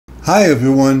Hi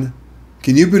everyone!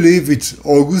 Can you believe it's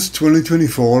August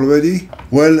 2024 already?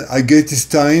 Well, I guess it's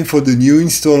time for the new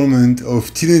installment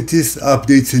of Tinnitus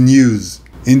Updates and News.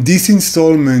 In this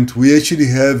installment, we actually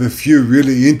have a few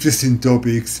really interesting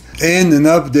topics and an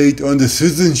update on the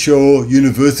Susan Shore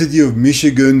University of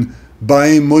Michigan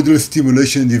bimodal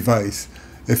stimulation device.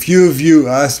 A few of you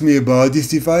asked me about this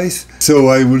device, so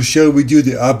I will share with you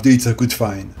the updates I could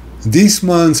find. This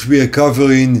month we are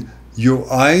covering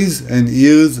your eyes and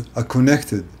ears are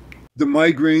connected, the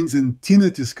migraines and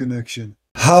tinnitus connection,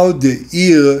 how the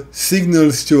ear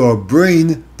signals to our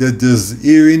brain that there's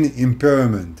hearing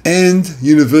impairment, and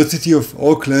University of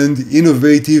Auckland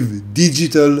innovative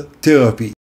digital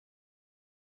therapy.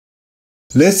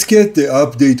 Let's get the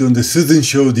update on the Susan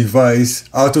Shore device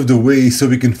out of the way so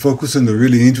we can focus on the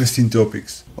really interesting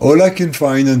topics. All I can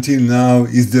find until now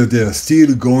is that they are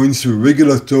still going through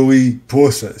regulatory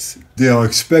process. They are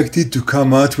expected to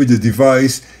come out with the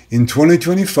device in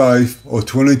 2025 or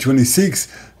 2026,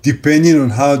 depending on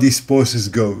how this process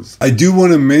goes. I do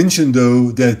want to mention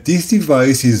though that this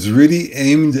device is really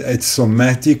aimed at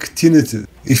somatic tinnitus.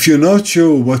 If you're not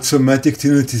sure what somatic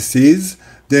tinnitus is,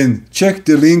 then check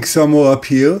the link somewhere up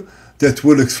here that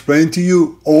will explain to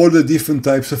you all the different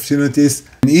types of tinnitus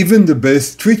and even the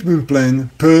best treatment plan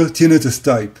per tinnitus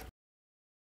type.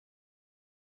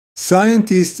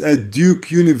 Scientists at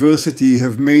Duke University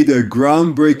have made a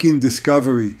groundbreaking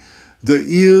discovery. The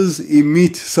ears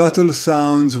emit subtle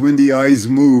sounds when the eyes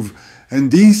move,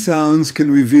 and these sounds can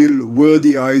reveal where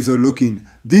the eyes are looking.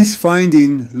 This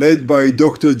finding, led by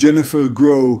Dr. Jennifer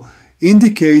Groh,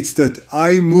 indicates that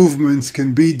eye movements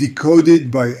can be decoded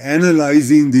by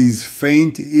analyzing these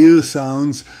faint ear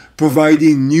sounds,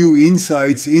 providing new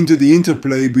insights into the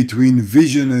interplay between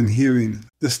vision and hearing.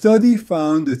 The study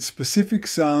found that specific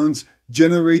sounds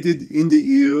generated in the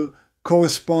ear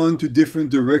correspond to different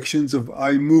directions of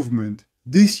eye movement.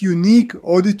 This unique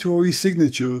auditory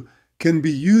signature can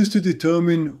be used to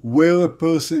determine where a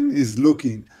person is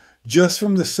looking, just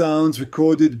from the sounds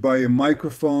recorded by a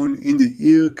microphone in the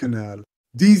ear canal.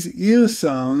 These ear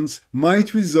sounds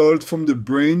might result from the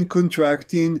brain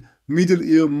contracting middle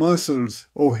ear muscles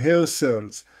or hair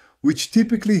cells, which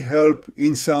typically help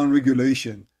in sound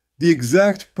regulation. The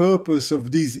exact purpose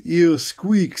of these ear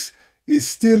squeaks is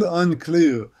still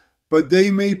unclear, but they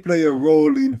may play a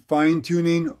role in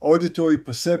fine-tuning auditory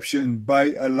perception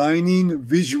by aligning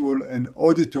visual and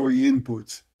auditory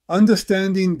inputs.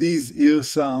 Understanding these ear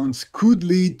sounds could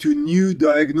lead to new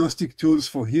diagnostic tools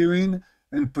for hearing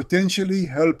and potentially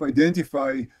help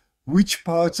identify which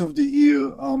parts of the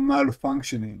ear are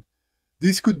malfunctioning.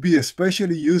 This could be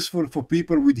especially useful for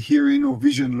people with hearing or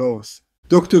vision loss.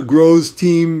 Dr. Groh's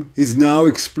team is now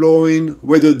exploring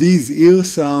whether these ear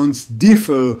sounds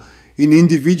differ in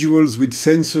individuals with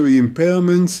sensory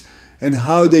impairments and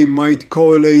how they might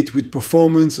correlate with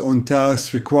performance on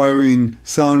tasks requiring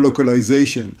sound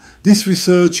localization. This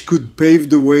research could pave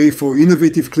the way for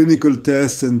innovative clinical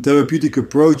tests and therapeutic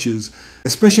approaches,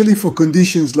 especially for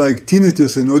conditions like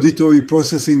tinnitus and auditory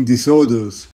processing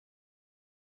disorders.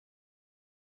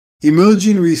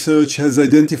 Emerging research has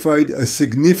identified a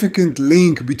significant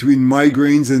link between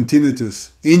migraines and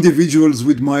tinnitus. Individuals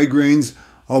with migraines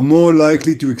are more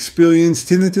likely to experience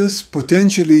tinnitus,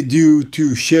 potentially due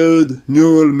to shared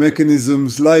neural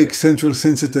mechanisms like central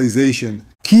sensitization.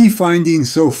 Key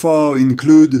findings so far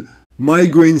include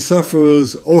migraine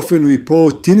sufferers often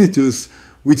report tinnitus,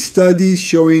 with studies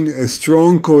showing a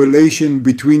strong correlation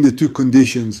between the two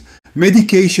conditions.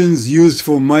 Medications used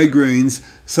for migraines,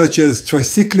 such as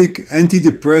tricyclic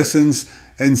antidepressants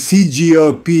and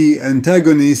CGRP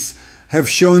antagonists, have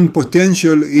shown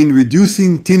potential in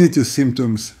reducing tinnitus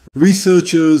symptoms.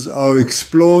 Researchers are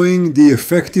exploring the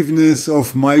effectiveness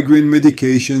of migraine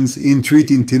medications in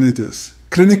treating tinnitus.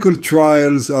 Clinical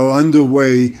trials are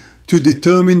underway to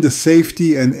determine the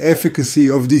safety and efficacy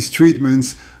of these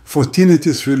treatments for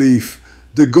tinnitus relief.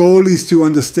 The goal is to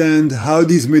understand how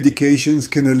these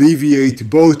medications can alleviate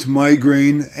both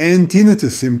migraine and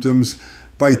tinnitus symptoms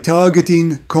by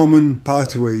targeting common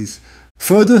pathways.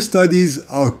 Further studies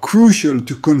are crucial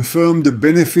to confirm the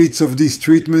benefits of these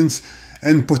treatments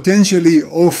and potentially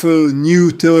offer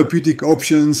new therapeutic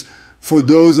options for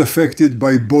those affected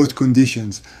by both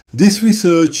conditions. This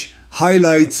research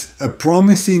highlights a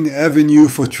promising avenue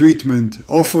for treatment,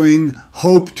 offering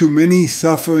hope to many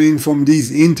suffering from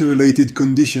these interrelated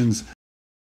conditions.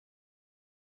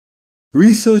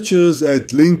 Researchers at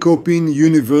Linköping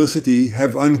University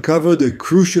have uncovered a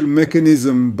crucial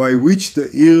mechanism by which the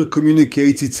ear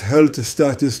communicates its health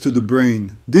status to the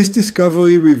brain. This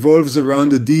discovery revolves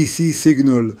around a DC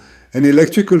signal, an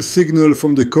electrical signal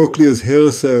from the cochlear's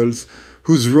hair cells,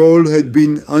 whose role had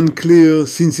been unclear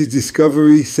since its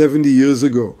discovery 70 years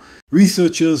ago.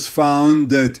 Researchers found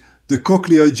that the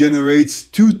cochlea generates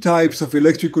two types of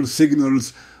electrical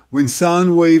signals when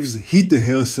sound waves hit the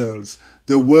hair cells: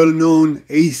 the well-known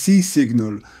AC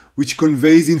signal, which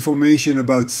conveys information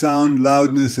about sound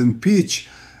loudness and pitch,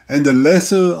 and the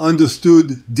lesser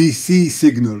understood DC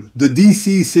signal. The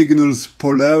DC signal's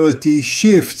polarity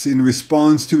shifts in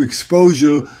response to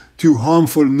exposure to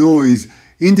harmful noise,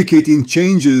 indicating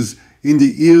changes in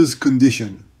the ear's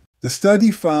condition. The study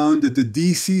found that the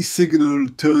DC signal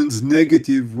turns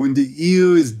negative when the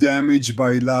ear is damaged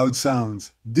by loud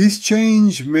sounds. This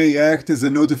change may act as a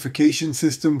notification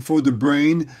system for the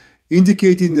brain,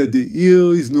 indicating that the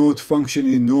ear is not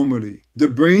functioning normally. The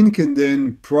brain can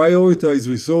then prioritize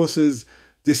resources,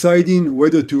 deciding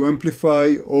whether to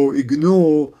amplify or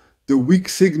ignore the weak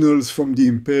signals from the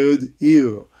impaired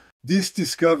ear. This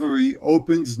discovery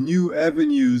opens new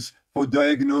avenues for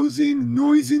diagnosing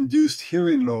noise-induced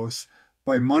hearing loss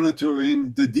by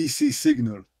monitoring the DC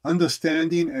signal.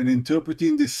 Understanding and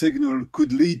interpreting this signal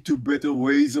could lead to better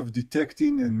ways of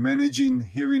detecting and managing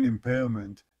hearing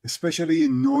impairment, especially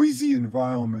in noisy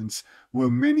environments where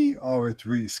many are at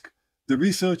risk. The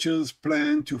researchers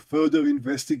plan to further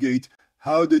investigate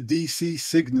how the DC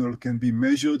signal can be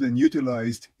measured and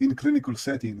utilized in clinical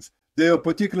settings. They are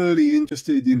particularly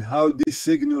interested in how this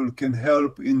signal can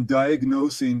help in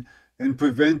diagnosing and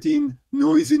preventing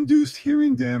noise-induced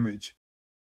hearing damage.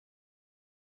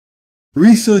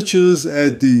 Researchers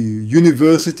at the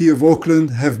University of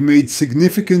Auckland have made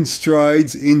significant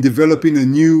strides in developing a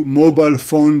new mobile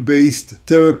phone-based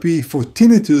therapy for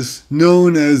tinnitus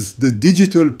known as the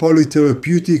digital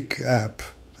polytherapeutic app.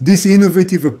 This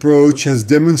innovative approach has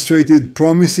demonstrated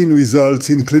promising results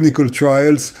in clinical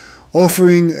trials,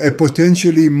 offering a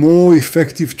potentially more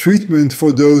effective treatment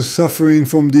for those suffering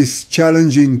from this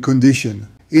challenging condition.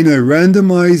 In a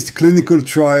randomized clinical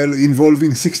trial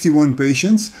involving 61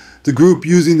 patients, the group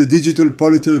using the digital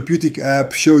polytherapeutic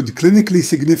app showed clinically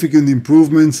significant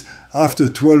improvements after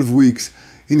 12 weeks,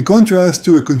 in contrast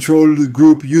to a controlled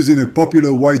group using a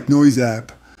popular white noise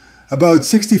app. About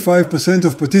 65%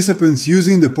 of participants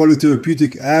using the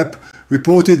polytherapeutic app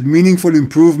reported meaningful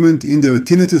improvement in their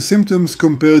tinnitus symptoms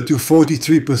compared to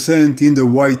 43% in the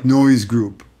white noise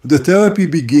group. The therapy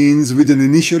begins with an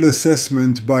initial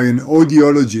assessment by an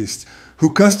audiologist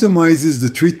who customizes the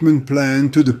treatment plan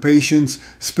to the patient's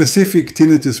specific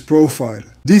tinnitus profile.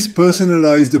 This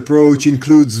personalized approach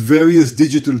includes various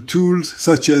digital tools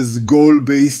such as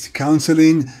goal-based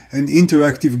counseling and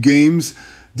interactive games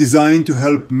designed to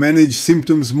help manage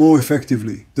symptoms more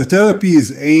effectively. The therapy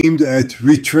is aimed at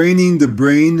retraining the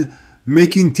brain,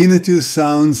 making tinnitus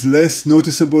sounds less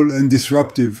noticeable and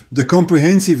disruptive. The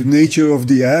comprehensive nature of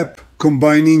the app,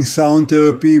 combining sound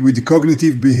therapy with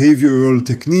cognitive behavioral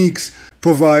techniques,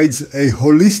 provides a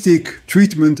holistic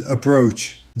treatment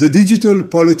approach. The digital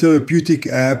polytherapeutic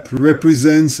app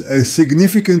represents a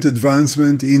significant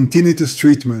advancement in tinnitus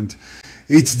treatment.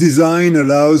 Its design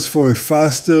allows for a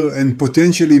faster and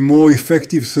potentially more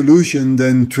effective solution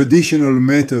than traditional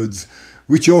methods,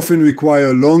 which often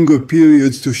require longer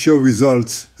periods to show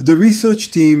results. The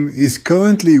research team is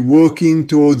currently working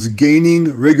towards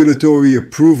gaining regulatory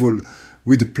approval,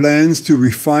 with plans to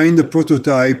refine the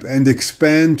prototype and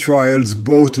expand trials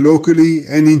both locally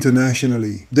and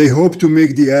internationally. They hope to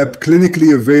make the app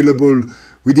clinically available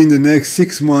within the next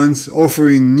 6 months,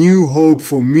 offering new hope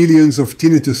for millions of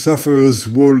tinnitus sufferers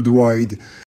worldwide.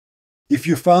 If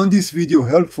you found this video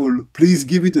helpful, please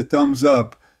give it a thumbs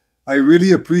up. I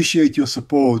really appreciate your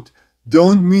support.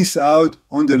 Don't miss out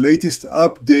on the latest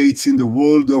updates in the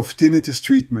world of tinnitus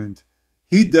treatment.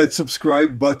 Hit that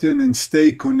subscribe button and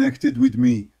stay connected with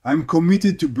me. I'm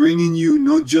committed to bringing you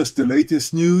not just the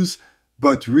latest news,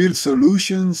 but real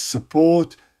solutions,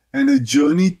 support, and a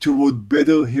journey toward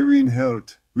better hearing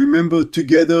health. Remember,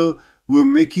 together, we're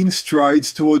making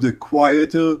strides toward a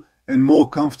quieter and more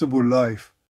comfortable life.